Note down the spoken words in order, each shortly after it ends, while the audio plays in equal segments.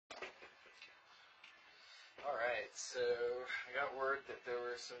Alright, so I got word that there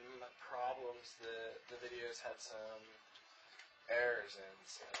were some problems that the videos had some errors in,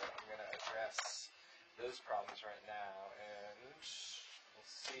 so I'm going to address those problems right now, and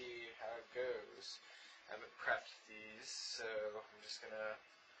we'll see how it goes. I haven't prepped these, so I'm just going to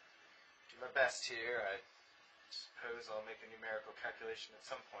do my best here. I suppose I'll make a numerical calculation at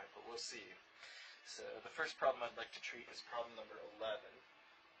some point, but we'll see. So the first problem I'd like to treat is problem number 11.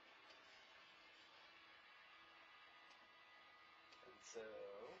 And so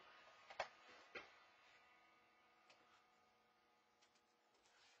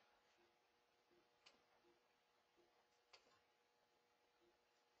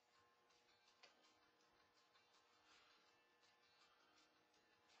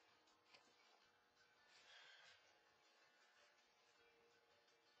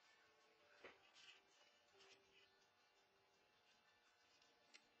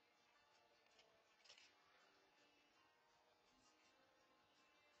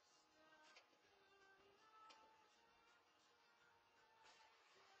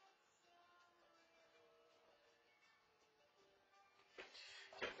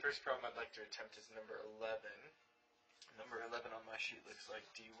the first problem I'd like to attempt is number 11. Number 11 on my sheet looks like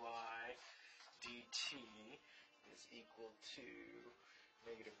dy dt is equal to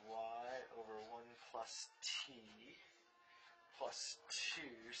negative y over 1 plus t plus 2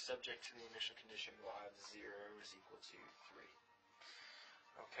 subject to the initial condition y of 0 is equal to 3.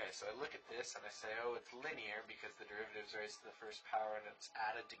 Okay, so I look at this and I say, oh, it's linear because the derivative is raised to the first power and it's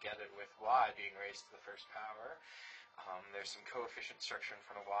added together with y being raised to the first power. There's some coefficient structure in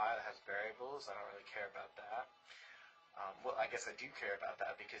front of y that has variables. I don't really care about that. Well, I guess I do care about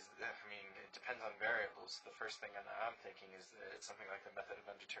that because, I mean, it depends on variables. The first thing I'm thinking is that it's something like the method of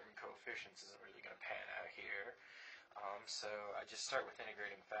undetermined coefficients isn't really going to pan out here. So I just start with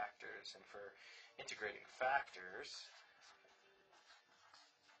integrating factors. And for integrating factors,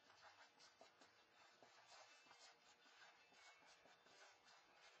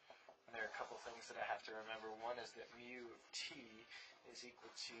 there are a couple things that I have to remember. One is that mu of t is equal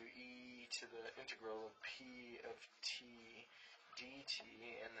to e to the integral of p of t dt,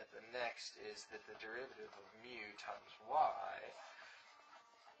 and that the next is that the derivative of mu times y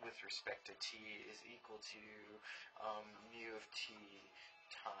with respect to t is equal to mu of t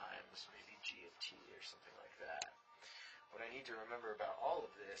times maybe g of t or something like that. What I need to remember about all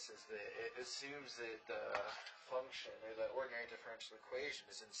of this is that it assumes that the function, or the ordinary differential equation,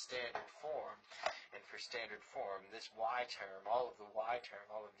 is in standard form. And for standard form, this y term, all of the y term,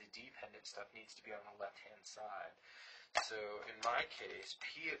 all of the dependent stuff needs to be on the left-hand side. So in my case,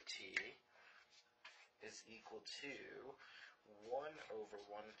 p of t is equal to 1 over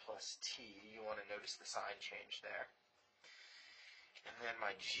 1 plus t. You want to notice the sign change there. And then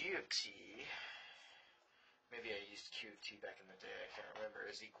my g of t, maybe I used q of t back in the day, I can't remember,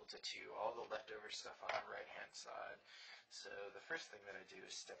 is equal to 2. All the leftover stuff on the right-hand side. So the first thing that I do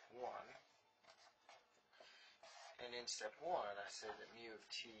is step 1. And in step 1, I say that mu of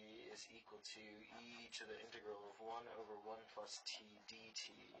t is equal to e to the integral of 1 over 1 plus t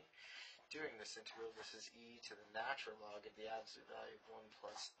dt. During this integral, this is e to the natural log of the absolute value of 1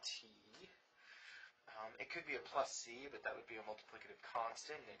 plus t. It could be a plus c, but that would be a multiplicative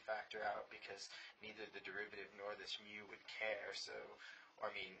constant and factor out because neither the derivative nor this mu would care. So, or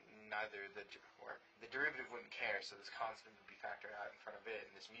I mean, the derivative wouldn't care, so this constant would be factored out in front of it,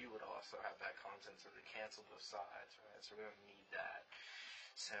 and this mu would also have that constant, so they cancel both sides, right? So we don't need that.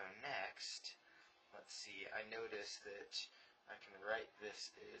 So next, let's see, I notice that I can write this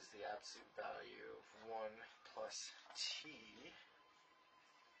as the absolute value of 1 plus t.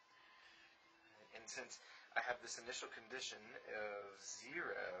 And since I have this initial condition of 0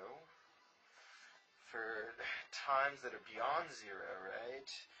 for times that are beyond 0,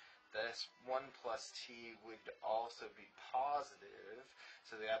 right, this 1 plus t would also be positive,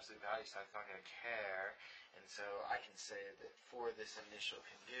 so the absolute value sign's not going to care, and so I can say that for this initial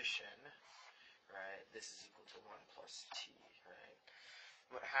condition, right, this is equal to 1 plus t, right?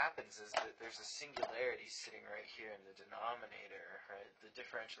 What happens is that there's a singularity sitting right here in the denominator, right? The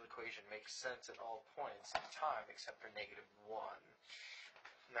differential equation makes sense at all points in time except for negative 1.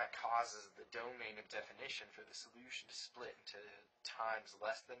 And that causes the domain of definition for the solution to split into times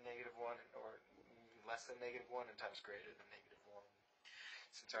less than negative 1 or less than negative 1 and times greater than negative 1.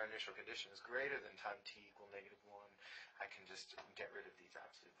 Since our initial condition is greater than time t equal negative 1, I can just get rid of these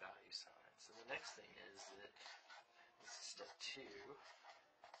absolute value signs. So the next thing is that this is step 2.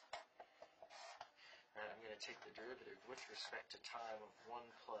 And I'm going to to take the derivative with respect to time of 1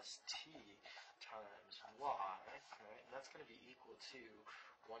 plus t times y, right? And that's going to be equal to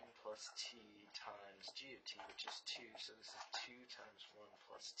 1 plus t times g of t, which is 2. So this is 2 times 1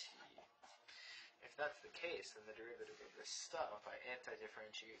 plus t. If that's the case, then the derivative of this stuff, I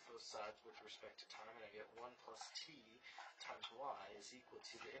anti-differentiate both sides with respect to time, and I get 1 plus t times y is equal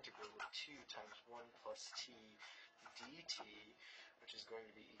to the integral of 2 times 1 plus t dt, which is going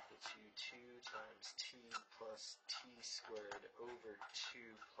to be equal to 2 times t plus t squared over 2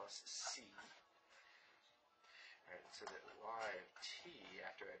 plus c. Alright, so that y of t,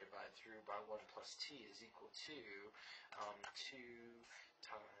 after I divide through by 1 plus t, is equal to 2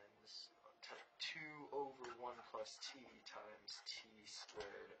 times 2 over 1 plus t times t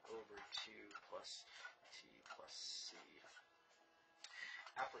squared over 2 plus t plus c.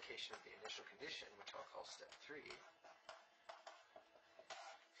 Application of the initial condition, which I'll call step 3,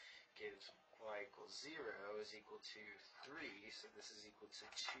 gives y equals 0 is equal to 3, so this is equal to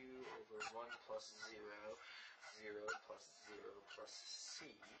 2 over 1 plus 0, 0 plus 0 plus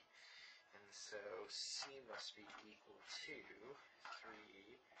c, and so c must be equal to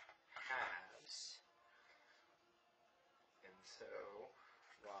 3 halves, and so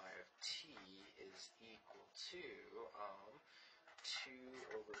y of t is equal to 2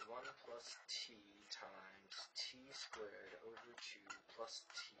 over 1 plus t times t squared over 2 plus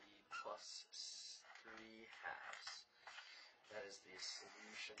t plus 3 halves. That is the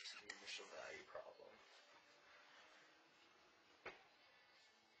solution to the initial value problem.